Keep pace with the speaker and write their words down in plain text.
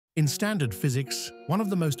In standard physics, one of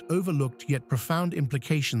the most overlooked yet profound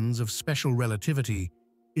implications of special relativity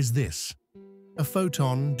is this: a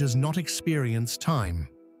photon does not experience time.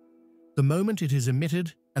 The moment it is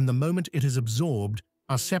emitted and the moment it is absorbed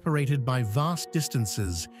are separated by vast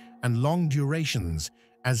distances and long durations,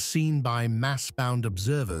 as seen by mass-bound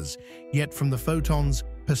observers, yet from the photon's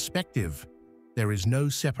perspective, there is no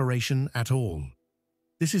separation at all.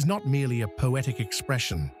 This is not merely a poetic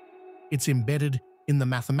expression. It's embedded in the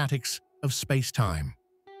mathematics of space-time.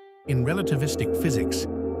 In relativistic physics,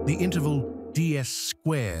 the interval ds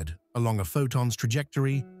squared along a photon's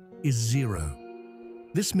trajectory is zero.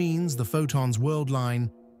 This means the photon's world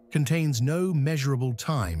line contains no measurable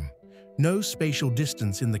time, no spatial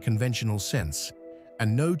distance in the conventional sense,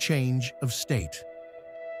 and no change of state.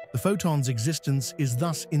 The photon's existence is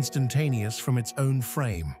thus instantaneous from its own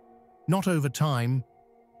frame, not over time,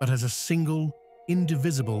 but as a single,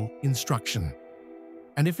 indivisible instruction.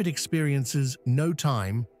 And if it experiences no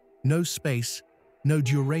time, no space, no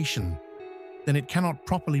duration, then it cannot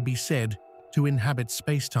properly be said to inhabit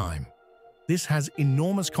space-time. This has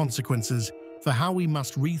enormous consequences for how we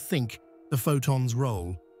must rethink the photon's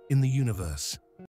role in the universe.